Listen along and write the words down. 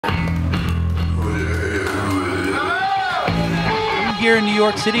here in New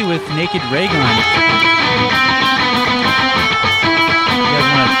York City with Naked Raygun. You guys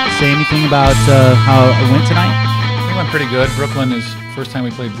want to say anything about how it went tonight? It went pretty good. Brooklyn is first time we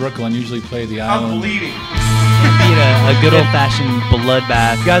played Brooklyn. Usually play the island. I'm bleeding. Beat a good old-fashioned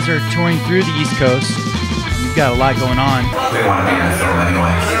bloodbath. You guys are touring through the East Coast. You've got a lot going on. We want to be in the film anyway.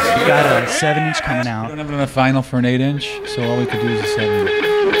 You've got a 7-inch coming We out. don't have enough vinyl for an 8-inch, so all we could do is a 7.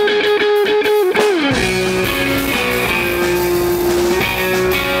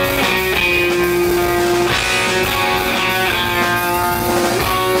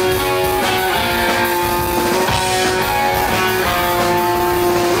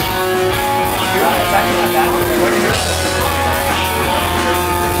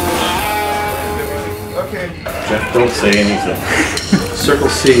 Okay. Jeff, don't say anything. Circle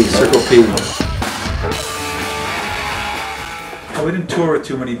C, Circle P. Well, we didn't tour with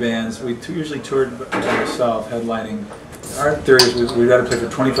too many bands. We usually toured by ourselves, headlining. Our theory is we got to play for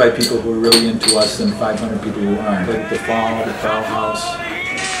 25 people who are really into us and 500 people who aren't. Played with the Fall, the Foul House,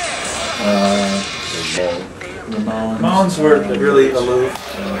 Ramones were really aloof.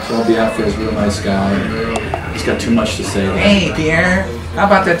 Phil Biafra is a real nice guy. He's got too much to say. Hey, Pierre, how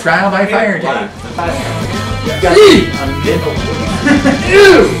about that trial by fire tape?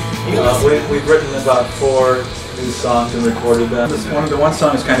 We've written about 4 new songs and recorded them. The one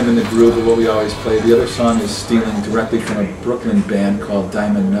song is kind of in the groove of what we always play. The other song is stealing directly from a Brooklyn band called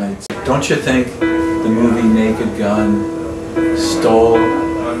Diamond Nights. Don't you think the movie Naked Gun stole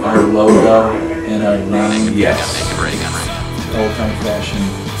our logo and our name? Yes. Old-time fashion,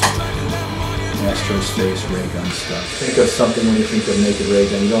 Astro Space Raygun stuff. Think of something when you think of Naked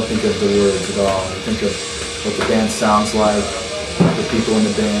Raygun. You don't think of the words at all. You think of what the band sounds like, the people in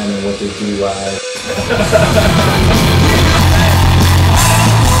the band, and what they do live.